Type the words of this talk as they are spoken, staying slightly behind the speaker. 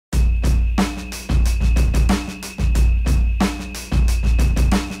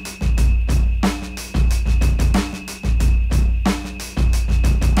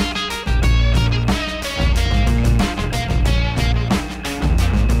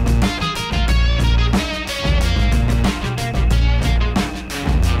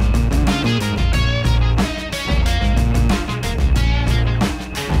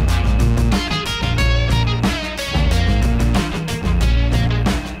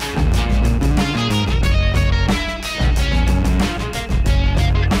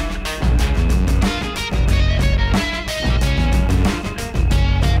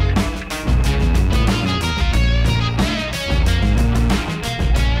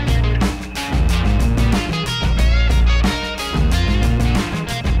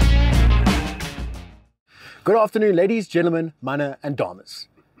Good afternoon, ladies, gentlemen, mana and damas.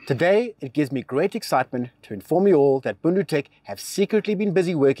 Today, it gives me great excitement to inform you all that Bundutec have secretly been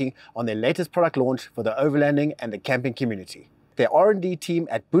busy working on their latest product launch for the overlanding and the camping community. Their R&D team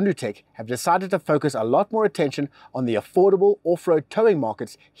at Bundutec have decided to focus a lot more attention on the affordable off-road towing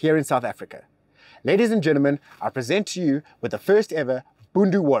markets here in South Africa. Ladies and gentlemen, I present to you with the first ever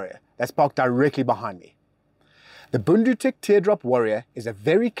BunduWarrior that's parked directly behind me. The Bundutec teardrop Warrior is a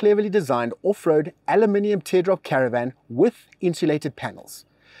very cleverly designed off-road aluminium teardrop caravan with insulated panels.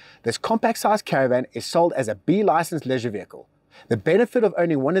 This compact-sized caravan is sold as a B-licensed leisure vehicle. The benefit of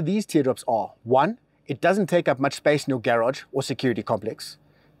owning one of these teardrops are: 1. It doesn't take up much space in your garage or security complex.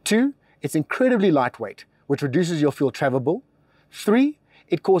 2. It's incredibly lightweight, which reduces your fuel travel bill. 3.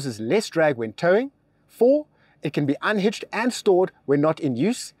 It causes less drag when towing. 4. It can be unhitched and stored when not in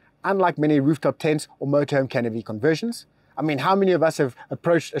use, unlike many rooftop tents or motorhome canopy conversions. I mean, how many of us have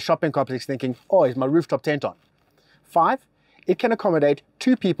approached a shopping complex thinking, oh, is my rooftop tent on? 5. It can accommodate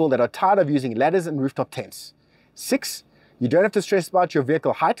 2 people that are tired of using ladders and rooftop tents. 6. You don't have to stress about your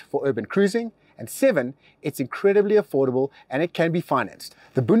vehicle height for urban cruising. And 7. It's incredibly affordable and it can be financed.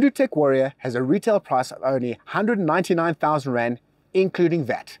 The Bundutec Warrior has a retail price of only 199,000 Rand, including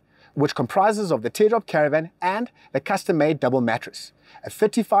VAT, which comprises of the teardrop caravan and the custom-made double mattress, a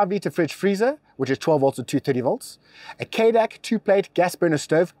 35-litre fridge freezer, which is 12 volts to 230 volts, a KDAC 2-plate gas burner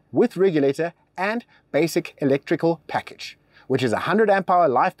stove with regulator and basic electrical package, which is a 100 amp hour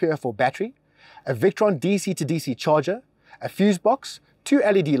live PO4 battery, a Victron DC to DC charger, a fuse box, 2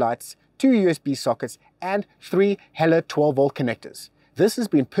 LED lights, 2 USB sockets, and 3 Hella 12 volt connectors. This has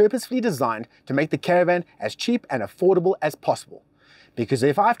been purposefully designed to make the caravan as cheap and affordable as possible. Because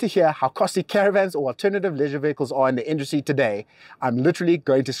if I have to hear how costly caravans or alternative leisure vehicles are in the industry today, I'm literally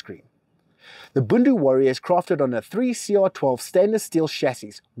going to scream. The BunduWarrior is crafted on a 3CR12 stainless steel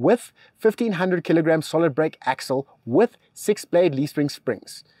chassis with 1500 kilogram solid brake axle with 6-blade leaf spring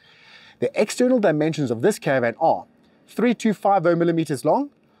springs. The external dimensions of this caravan are 3250 millimeters long,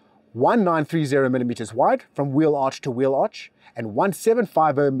 1930 millimeters wide from wheel arch to wheel arch, and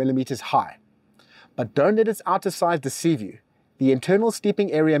 1750 millimeters high. But don't let its outer size deceive you. The internal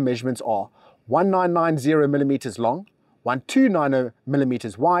sleeping area measurements are 1990 millimeters long, 1290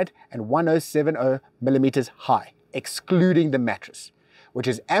 millimeters wide, and 1070 millimeters high, excluding the mattress, which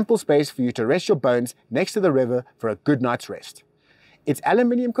is ample space for you to rest your bones next to the river for a good night's rest. Its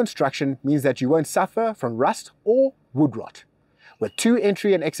aluminium construction means that you won't suffer from rust or wood rot, with 2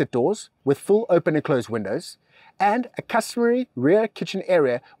 entry and exit doors with full open and closed windows, and a customary rear kitchen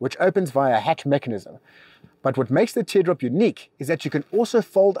area which opens via a hatch mechanism. But what makes the teardrop unique is that you can also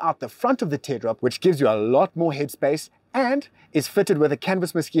fold out the front of the teardrop, which gives you a lot more headspace and is fitted with a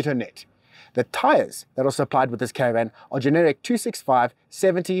canvas mosquito net. The tires that are supplied with this caravan are generic 265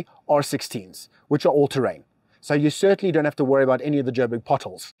 70 R16s, which are all-terrain. So you certainly don't have to worry about any of the Joburg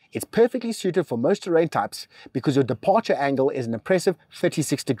potholes. It's perfectly suited for most terrain types because your departure angle is an impressive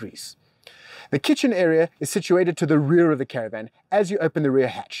 36 degrees. The kitchen area is situated to the rear of the caravan as you open the rear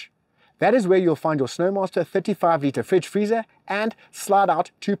hatch. That is where you'll find your Snowmaster 35-litre fridge freezer and slide-out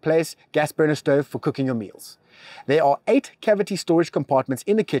 2-place gas burner stove for cooking your meals. There are 8 cavity storage compartments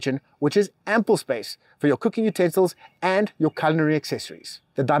in the kitchen, which is ample space for your cooking utensils and your culinary accessories.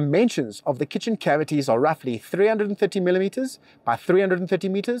 The dimensions of the kitchen cavities are roughly 330 millimeters by 330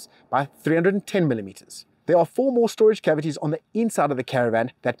 meters by 310 millimeters. There are 4 more storage cavities on the inside of the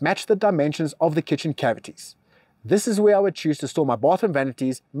caravan that match the dimensions of the kitchen cavities. This is where I would choose to store my bathroom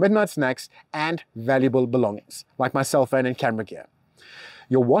vanities, midnight snacks, and valuable belongings, like my cell phone and camera gear.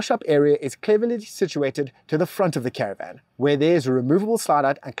 Your wash-up area is cleverly situated to the front of the caravan, where there is a removable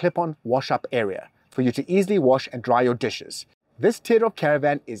slide-out and clip-on wash-up area for you to easily wash and dry your dishes. This teardrop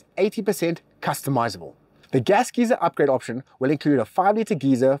caravan is 80% customizable. The gas geyser upgrade option will include a 5-litre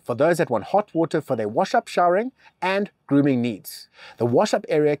geyser for those that want hot water for their wash-up, showering, and grooming needs. The wash-up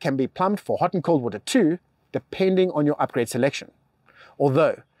area can be plumbed for hot and cold water too, depending on your upgrade selection.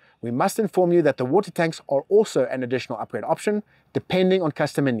 Although, we must inform you that the water tanks are also an additional upgrade option, depending on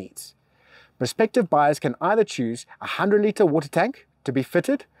customer needs. Prospective buyers can either choose a 100-litre water tank to be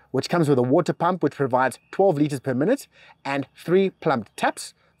fitted, which comes with a water pump which provides 12 litres per minute, and 3 plumbed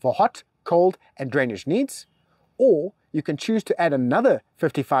taps for hot, cold, and drainage needs, or you can choose to add another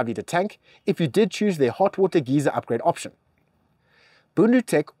 55-litre tank if you did choose their hot water geyser upgrade option.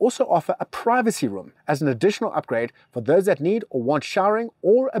 Bundutec also offer a privacy room as an additional upgrade for those that need or want showering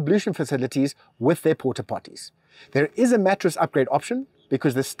or ablution facilities with their porta potties. There is a mattress upgrade option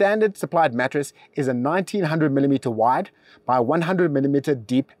because the standard supplied mattress is a 1900mm wide by 100mm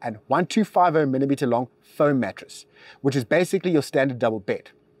deep and 1250mm long foam mattress, which is basically your standard double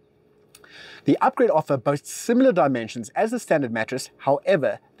bed. The upgrade offer boasts similar dimensions as the standard mattress,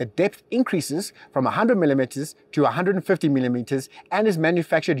 however, the depth increases from 100mm to 150mm and is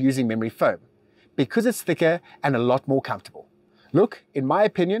manufactured using memory foam, because it's thicker and a lot more comfortable. Look, in my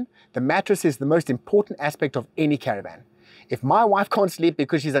opinion, the mattress is the most important aspect of any caravan. If my wife can't sleep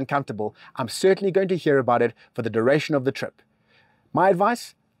because she's uncomfortable, I'm certainly going to hear about it for the duration of the trip. My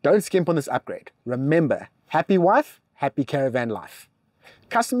advice, don't skimp on this upgrade. Remember, happy wife, happy caravan life.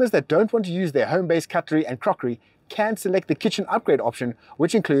 Customers that don't want to use their home-based cutlery and crockery can select the kitchen upgrade option,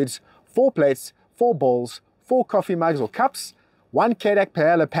 which includes 4 plates, 4 bowls, 4 coffee mugs or cups, 1 Kedak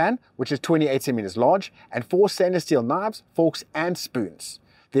paella pan, which is 28 centimeters large, and 4 stainless steel knives, forks, and spoons.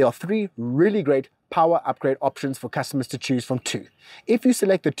 There are 3 really great power upgrade options for customers to choose from too. If you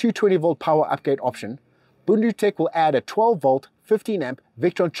select the 220-volt power upgrade option, Bundutec will add a 12-volt, 15-amp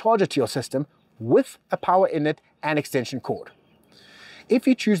Victron charger to your system with a power inlet and extension cord. If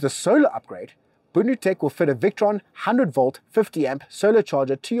you choose the solar upgrade, Bundutec will fit a Victron 100-volt, 50-amp solar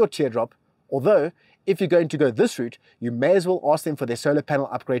charger to your teardrop, although if you're going to go this route, you may as well ask them for their solar panel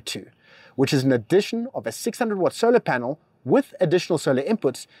upgrade too, which is an addition of a 600-watt solar panel with additional solar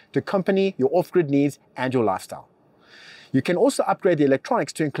inputs to accompany your off-grid needs and your lifestyle. You can also upgrade the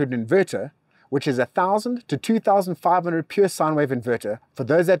electronics to include an inverter, which is a 1000 to 2500 pure sine wave inverter for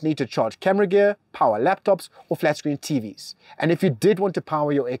those that need to charge camera gear, power laptops, or flat screen TVs, and if you did want to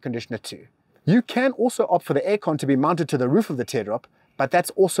power your air conditioner too. You can also opt for the aircon to be mounted to the roof of the teardrop, but that's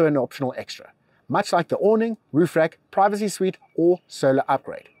also an optional extra, much like the awning, roof rack, privacy suite, or solar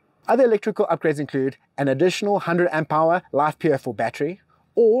upgrade. Other electrical upgrades include an additional 100 amp hour Life PO4 battery,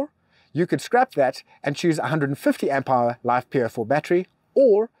 or you could scrap that and choose a 150 amp hour Life PO4 battery,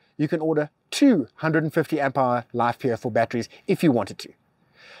 or you can order 2 150 amp hour Life PO4 batteries if you wanted to.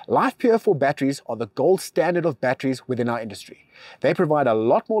 Life PO4 batteries are the gold standard of batteries within our industry. They provide a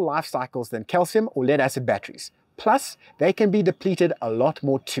lot more life cycles than calcium or lead acid batteries. Plus, they can be depleted a lot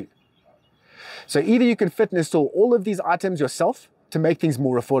more too. So either you can fit and install all of these items yourself to make things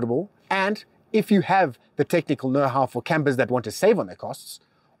more affordable, and if you have the technical know-how for campers that want to save on their costs,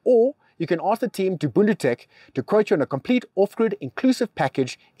 or you can ask the team to Bundutec to quote you on a complete off-grid inclusive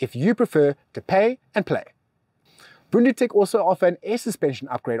package if you prefer to pay and play. Bundutec also offer an air suspension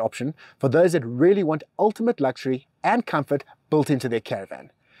upgrade option for those that really want ultimate luxury and comfort built into their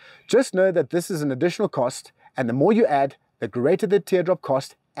caravan. Just know that this is an additional cost, and the more you add, the greater the teardrop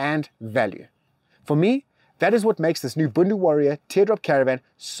cost and value. For me, that is what makes this new BunduWarrior teardrop caravan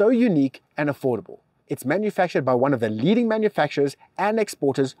so unique and affordable. It's manufactured by one of the leading manufacturers and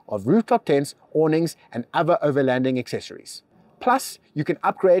exporters of rooftop tents, awnings, and other overlanding accessories. Plus, you can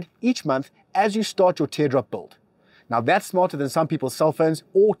upgrade each month as you start your teardrop build. Now that's smarter than some people's cell phones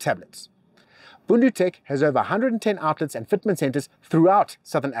or tablets. Bundutec has over 110 outlets and fitment centers throughout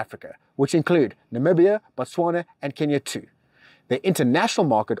Southern Africa, which include Namibia, Botswana, and Kenya too. The international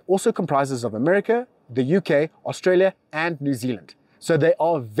market also comprises of America, the UK, Australia, and New Zealand, so they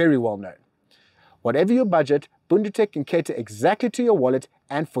are very well known. Whatever your budget, Bundutec can cater exactly to your wallet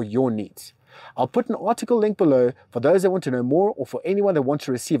and for your needs. I'll put an article link below for those that want to know more, or for anyone that wants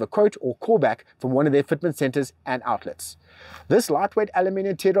to receive a quote or callback from one of their fitment centers and outlets. This lightweight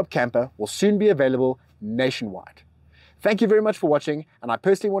aluminium teardrop camper will soon be available nationwide. Thank you very much for watching, and I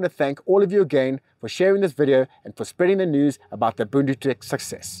personally want to thank all of you again for sharing this video and for spreading the news about the Bundutec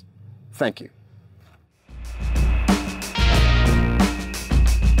success. Thank you.